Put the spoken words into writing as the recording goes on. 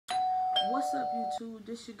What's up, YouTube?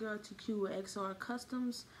 This your girl TQ with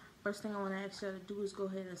XRKustomz. First thing I want to ask y'all to do is go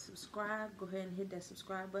ahead and subscribe. Go ahead and hit that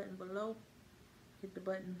subscribe button below. Hit the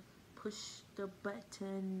button. Push the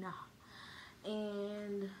button.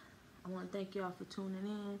 And I want to thank y'all for tuning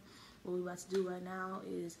in. What we're about to do right now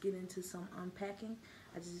is get into some unpacking.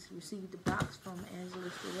 I just received the box from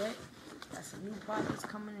Angelus Direct. Got some new products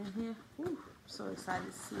coming in here. Whew, so excited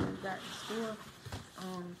to see what we got in store.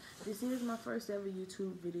 This is my first ever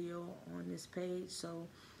YouTube video on this page, so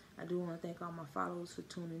I do want to thank all my followers for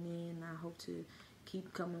tuning in. I hope to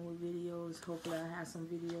keep coming with videos. Hopefully I have some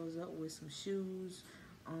videos up with some shoes.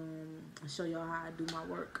 I'll show y'all how I do my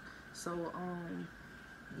work. So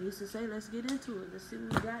needless to say, let's get into it. Let's see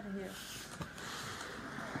what we got in here.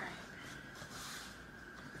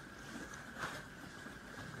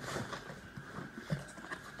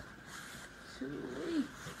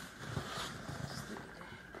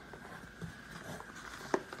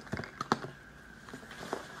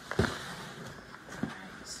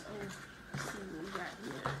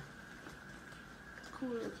 Cool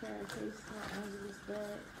little carry case, my Angelus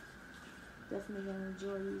bag. Definitely gonna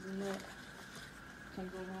enjoy using that. Can't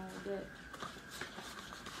go wrong with that.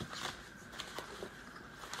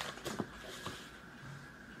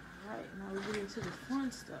 Alright, now we get into the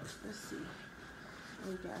fun stuff. Let's see what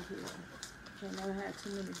we got here. Okay, never had too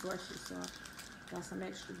many brushes, so I got some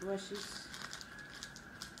extra brushes.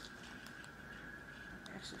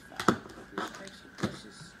 Actually, 5 extra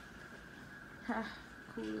brushes. Ha,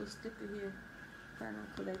 cool little sticker here. Plan on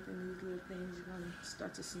collecting these little things. You're gonna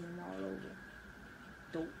start to see them all over.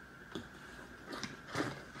 Dope.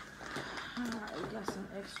 Alright, we got some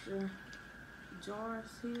extra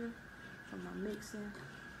jars here for my mixing.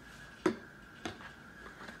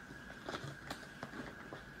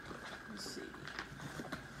 Let's see.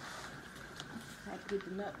 Have to get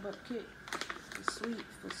the nut butt kit. It's sweet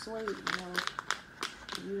for suede, you know.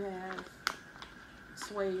 If you have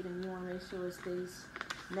suede and you want to make sure it stays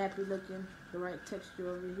nappy looking, the right texture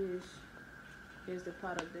over here. Here's the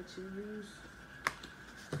product that you use.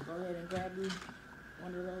 Go ahead and grab you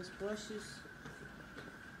one of those brushes.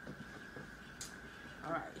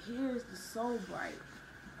 Alright, here's the Soul Bright.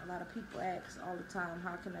 A lot of people ask all the time,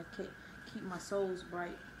 how can I keep my soles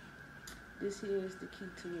bright? This here is the key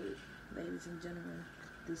to it, ladies and gentlemen.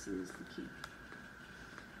 This is the key.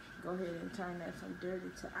 Go ahead and turn that from dirty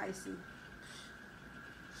to icy.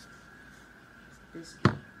 This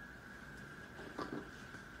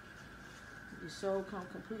your sole come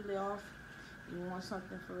completely off. You want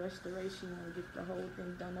something for restoration, you want to get the whole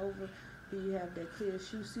thing done over. Here you have that clear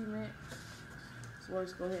shoe cement. This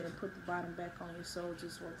works. Go ahead and put the bottom back on your sole.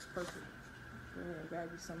 Just works perfect. Go ahead and grab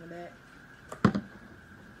you some of that.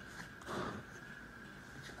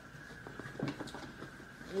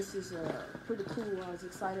 This is pretty cool. I was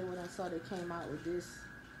excited when I saw they came out with this.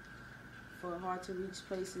 For hard to reach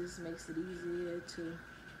places, makes it easier to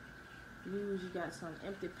use. You got some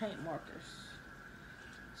empty paint markers.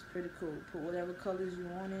 It's pretty cool. Put whatever colors you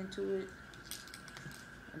want into it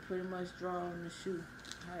and pretty much draw on the shoe.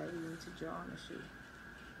 However you need to draw on the shoe.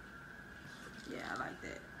 Yeah, I like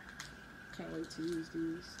that. Can't wait to use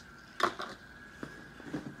these.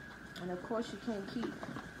 And of course you can't keep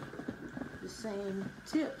the same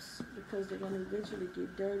tips because they're going to eventually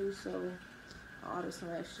get dirty, so I ordered some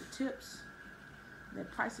extra tips. Their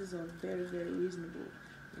prices are very, very reasonable.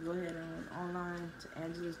 You go ahead and online to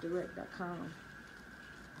angelusdirect.com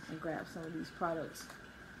and grab some of these products.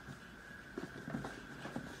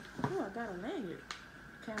 Oh, I got a lanyard.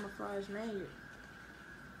 Camouflage lanyard.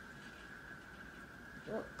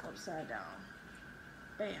 Oh, upside down.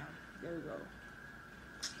 Bam. There we go.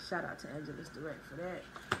 Shout out to Angelus Direct for that.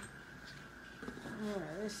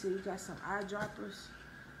 Alright, let's see. We got some eyedroppers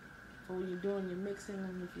for when you're doing your mixing.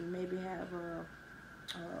 And if you maybe have a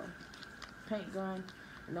paint gun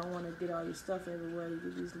and don't want to get all your stuff everywhere, you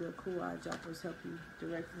get these little cool eyedroppers, help you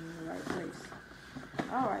direct them in the right place.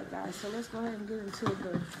 Alright guys, so let's go ahead and get into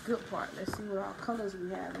the good part. Let's see what all colors we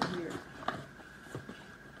have in here.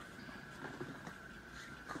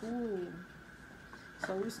 Cool.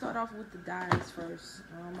 So we start off with the dyes first.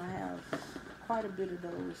 I have quite a bit of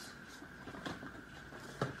those.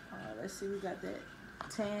 Let's see, we got that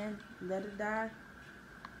tan leather dye.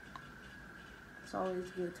 It's always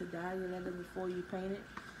good to dye your leather before you paint it.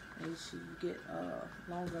 Make sure you get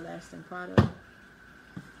a longer lasting product.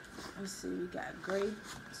 Let's see, we got gray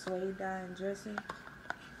suede dye and dressing.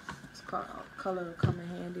 It's called color will come in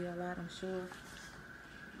handy a lot, I'm sure.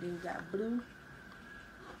 Then we got blue.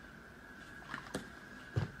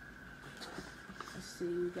 Let's see,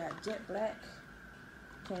 we got jet black.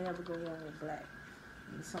 Can't ever go wrong with black.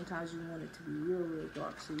 And sometimes you want it to be real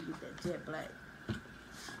dark, so you get that jet black.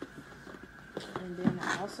 And then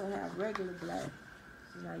I also have regular black.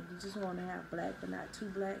 So like you just want to have black, but not too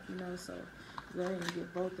black, you know. So go ahead and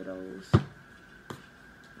get both of those.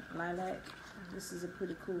 Lilac. This is a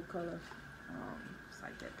pretty cool color. It's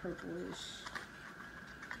like that purplish.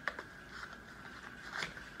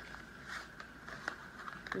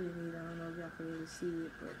 Pretty neat. I don't know if y'all can really see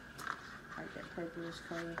it, but like that purplish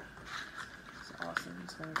color. It's awesome.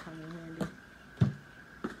 It's gonna come in handy.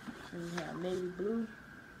 Then you have navy blue.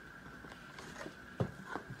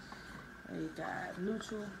 And you got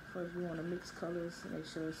neutral for if you want to mix colors. Make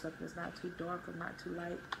sure something's not too dark or not too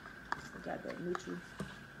light. We got that neutral.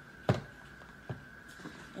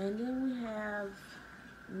 And then we have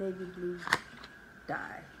navy blue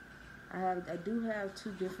dye. I do have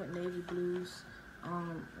two different navy blues.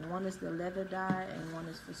 One is the leather dye and one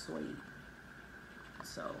is for suede.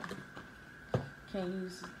 So can't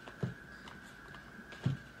use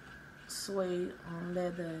suede on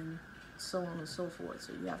leather and so on and so forth.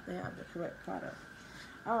 So you have to have the correct product.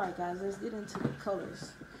 Alright guys, let's get into the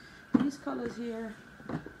colors. These colors here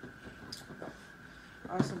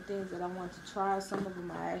are some things that I want to try. Some of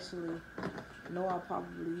them I actually know I'll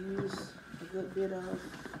probably use a good bit of.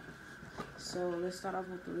 So let's start off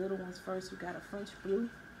with the little ones first. We got a French blue.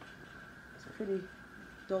 It's a pretty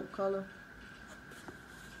dope color.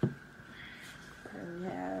 And we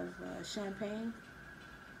have champagne.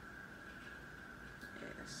 Yeah,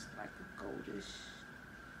 it's like a goldish.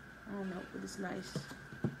 I don't know, but it's nice.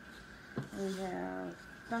 And we have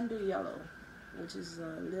thunder yellow, which is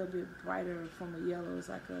a little bit brighter from a yellow. It's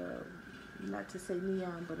like a, not to say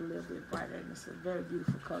neon, but a little bit brighter. And it's a very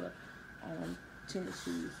beautiful color on tennis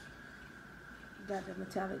shoes. Got the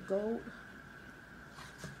metallic gold.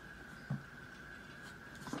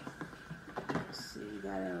 Let's see, we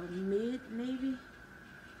got a mid navy.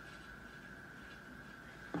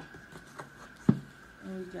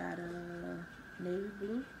 And we got a navy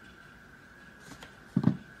blue.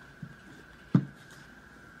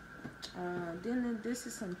 Then this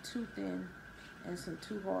is some too thin and some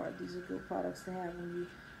too hard. These are good products to have when you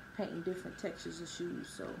painting different textures of shoes.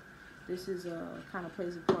 So this is kind of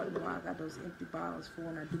plays a part in why I got those empty bottles for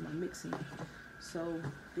when I do my mixing. So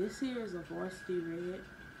this here is a varsity red.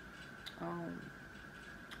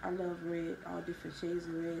 I love red, all different shades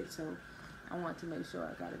of red. So I want to make sure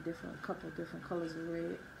I got a couple different colors of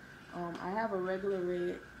red. I have a regular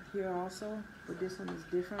red here also, but this one is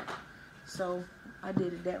different. So I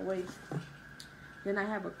did it that way. Then I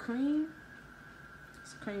have a cream.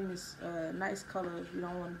 This cream is a nice color if you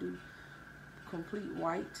don't want to do complete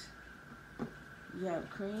white. You have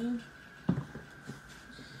cream.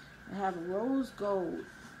 I have a rose gold,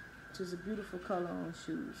 which is a beautiful color on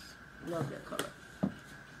shoes. Love that color.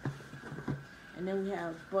 And then we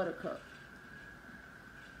have buttercup.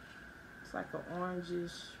 It's like an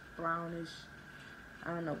orangish, brownish.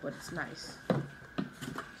 I don't know, but it's nice.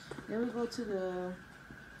 Then we go to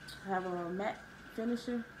have a matte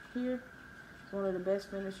finisher here. It's one of the best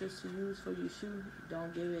finishers to use for your shoe.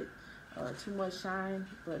 Don't give it too much shine,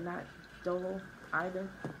 but not dull either.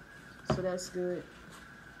 So that's good.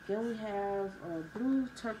 Then we have blue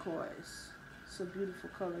turquoise. It's a beautiful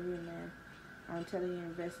color here, man. I'm telling you,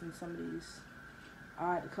 invest in some of these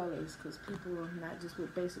odd colors because people are not just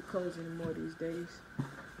with basic colors anymore these days.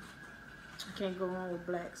 You can't go wrong with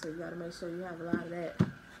black, so you got to make sure you have a lot of that.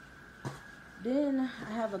 Then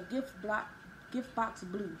I have a gift box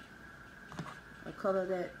blue, a color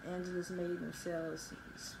that Angelus made themselves.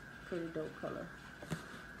 It's a pretty dope color.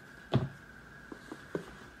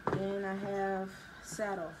 Then I have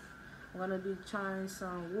saddle. I'm going to be trying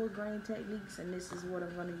some wood grain techniques, and this is what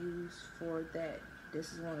I'm going to use for that.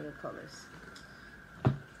 This is one of the colors.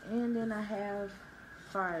 And then I have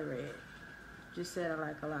fire red. Just said I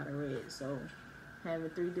like a lot of red, so having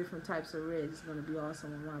 3 different types of red is going to be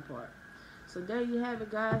awesome on my part. So there you have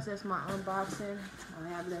it, guys. That's my unboxing. I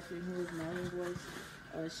have left in here is my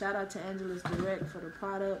invoice. Shout out to Angelus Direct for the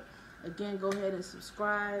product. Again, go ahead and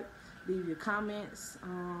subscribe. Leave your comments,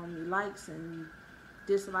 your likes and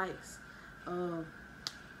dislikes.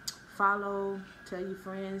 Follow, tell your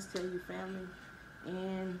friends, tell your family,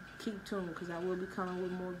 and keep tuned because I will be coming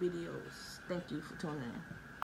with more videos. Thank you for tuning in.